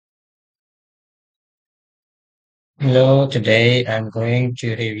Hello, today I'm going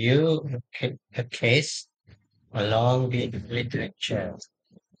to review a case along with literature.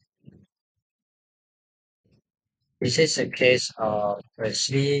 This is a case of a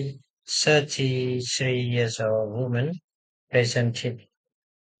 33 years old woman presented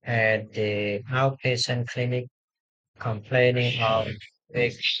at the outpatient clinic complaining of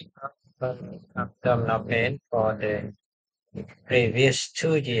big abdominal pain for the previous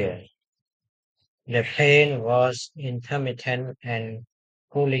 2 years. The pain was intermittent and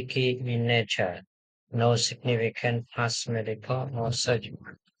fluky in nature. No significant past medical or surgical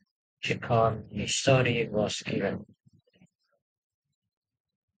history was given.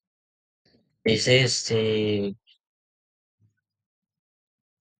 This is the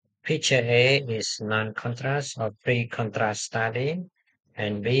picture A is non-contrast or pre-contrast study,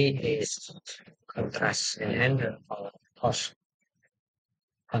 and B is contrast and or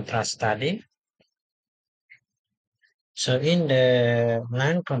post-contrast study. So in the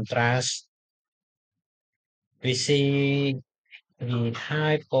non-contrast, we see the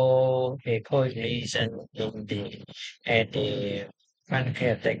hypoechoic lesion in the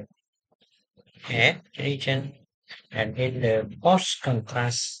pancreatic head region, and in the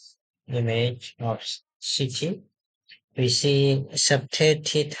post-contrast image of CT, we see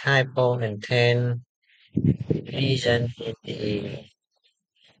subtated hypointent lesion in the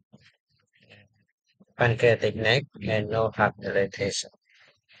pancreatic neck and no heart dilatation.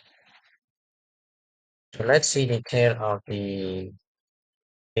 So let's see detail of the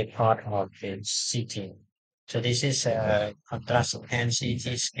report of the CT. So this is a contrast and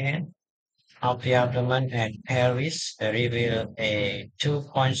CT scan of the abdomen and pelvis reveal a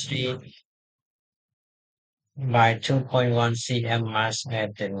 2.3 by 2.1 cm mass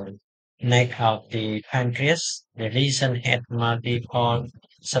at the neck of the pancreas. The lesion had multiple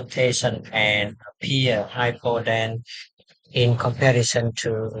subtation and appear hypodense in comparison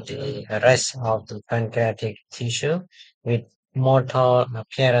to the rest of the pancreatic tissue, with motor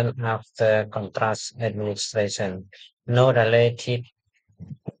appearance after contrast administration. No related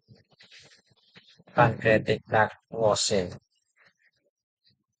pancreatic duct was seen.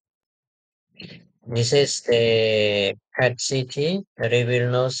 This is the PET-CT, reveal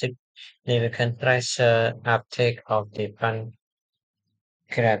no significant pressure uptake of the pancreatic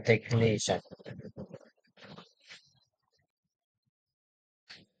lesion.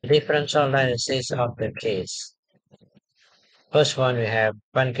 Differential analysis of the case. First one, we have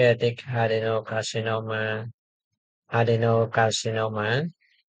pancreatic adenocarcinoma,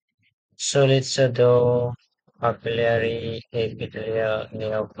 solid pseudo papillary epithelial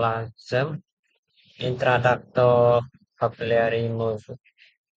neoplasm, intraductal papillary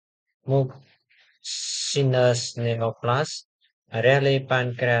mucinous neoplasm, rarely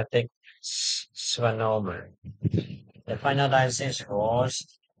pancreatic schwannoma. The final diagnosis was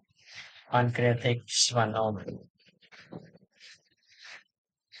pancreatic schwannoma.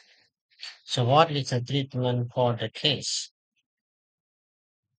 So what is the treatment for the case?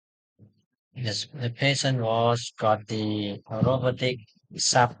 Yes, the patient was got the robotic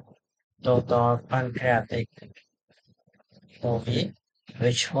subtotal pancreatic OV,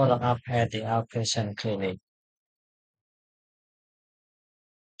 which follow up at the outpatient clinic.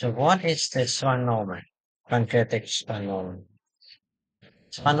 So what is the schwannoma? Pancreatic schwannoma.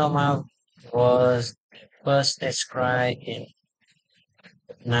 Schwannoma was first described in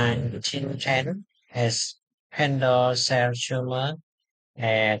 1910 as pendor cell tumor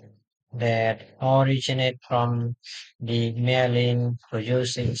and that originate from the myelin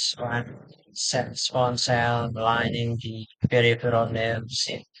producing swan cell lining the peripheral nerve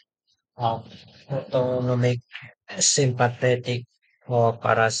sheath of autonomic sympathetic or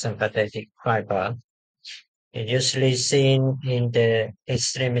parasympathetic fiber. It usually seen in the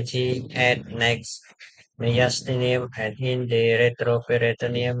extremity at neck mediastinum and in the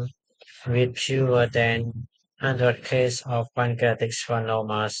retroperitoneum, with fewer than 100 cases of pancreatic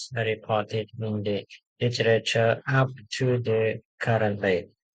schwannomas reported in the literature up to the current date.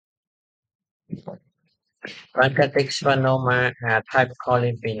 Pancreatic schwannoma are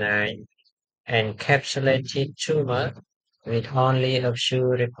typically benign encapsulated tumor with only a few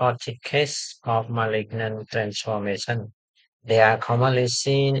reported cases of malignant transformation. They are commonly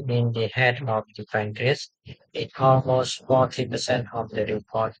seen in the head of the pancreas in almost 40% of the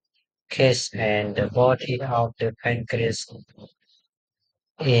report case and the body of the pancreas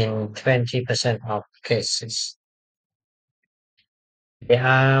in 20% of cases. They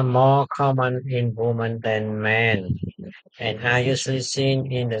are more common in women than men and are usually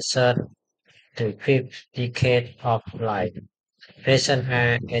seen in the third to fifth decade of life. Patients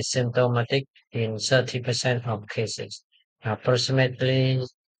are asymptomatic in 30% of cases. Approximately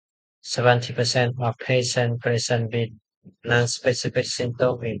 70% of patients present with non-specific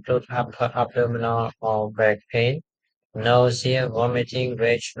symptoms include upper abdominal or back pain, nausea, vomiting,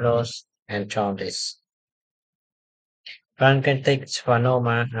 weight loss, and jaundice. Pancreatic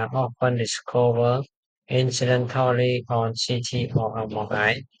schwannoma are often discovered incidentally on CT or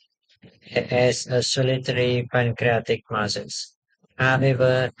MRI as a solitary pancreatic masses.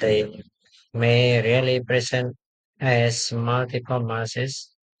 However, they may rarely present as multiple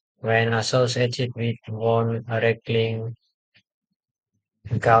masses when associated with one recurring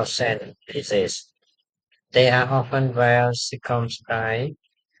Gaussian disease. They are often well circumscribed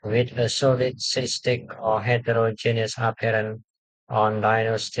with a solid cystic or heterogeneous appearance on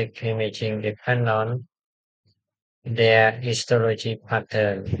diagnostic imaging depend on their histology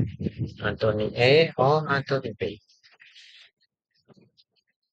pattern, Anthony A or Anthony B.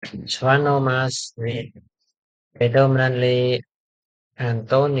 Schwannomas with predominantly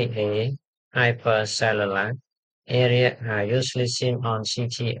Anthony A hypercellular area are usually seen on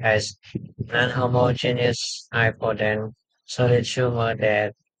CT as non-homogeneous hypodense solid tumor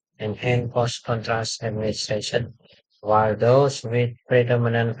that enhance post-contrast administration, while those with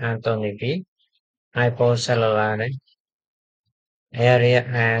predominant Anthony B hypocellular area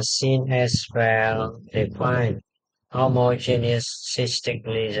are seen as well-defined homogeneous cystic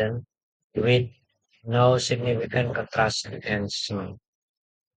lesion with no significant contrast enhancement.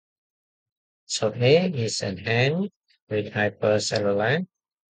 So A is an N with hypercellular,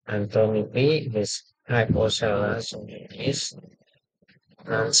 and Tommy B is hypocellular, so it is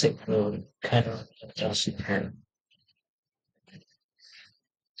non-significant contrast enhancement.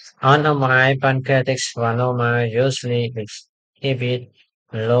 Anomaly pancreatic schwannoma usually exhibit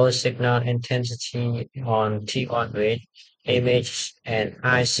low signal intensity on T1 weight image and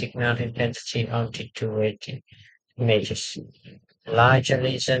high signal intensity on T2 weight images. Larger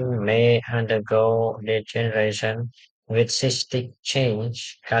lesions may undergo degeneration with cystic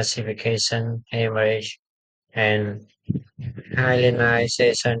change, calcification, hemorrhage, and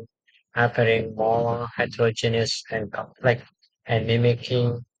hyalinization, appearing more heterogeneous and complex and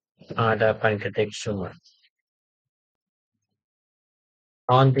mimicking other pancreatic tumors.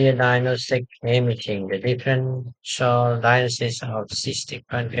 On the diagnostic imaging, the differential diagnosis of cystic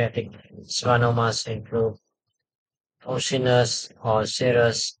pancreatic schwannomas include mucinous or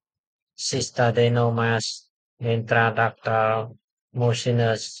serous cystadenomas, intraductal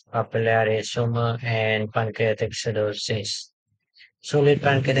mucinous papillary tumor, and pancreatic cirrhosis. Solid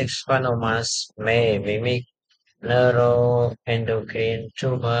pancreatic schwannomas may mimic neuroendocrine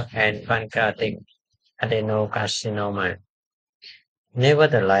tumor and pancreatic adenocarcinoma.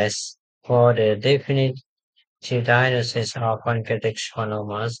 Nevertheless, for the definitive diagnosis of pancreatic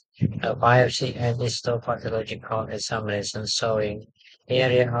schwannomas, a biopsy and histopathological examination showing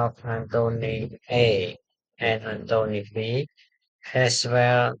area of Anthony A and Anthony B, as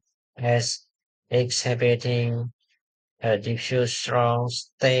well as exhibiting a diffuse strong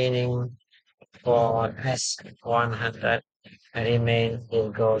staining for S100 remain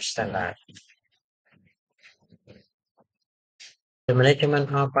in gold standard. The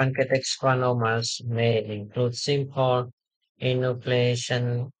management of pancreatic schwannomas may include simple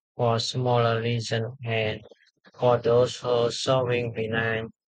enucleation for smaller lesions and for those who showing benign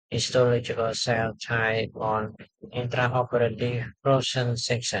histological cell type on intraoperative frozen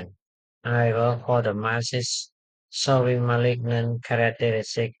section. However, for the masses showing malignant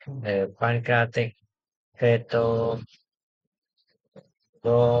characteristic, the pancreatic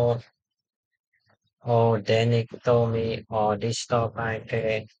Adenectomy or distal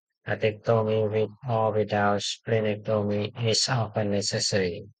pancreatectomy with or without splenectomy is often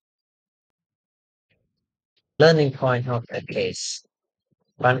necessary. Learning point of the case.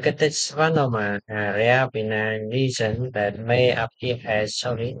 Pancreatic schwannoma, a rare benign lesion that may appear as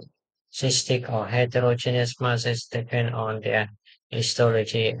solid, cystic, or heterogeneous masses depend on their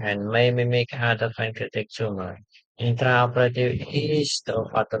histology and may mimic other pancreatic tumor. Intraoperative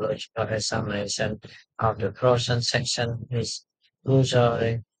histopathological examination of the frozen section is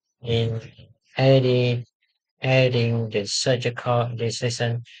usually in aiding, aiding the surgical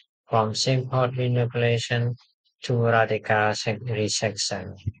decision from simple enucleation to radical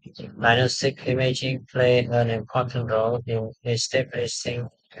resection. Diagnostic imaging play an important role in establishing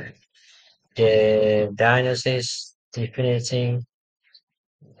the diagnosis, defining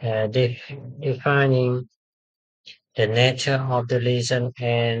the nature of the lesion,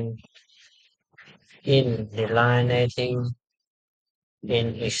 and in delineating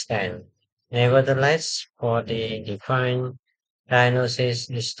in extent. Nevertheless, for the defined Diagnosis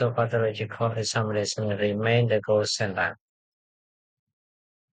histopathological examination remain the gold standard.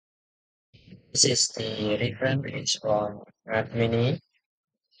 This is the reference on Mini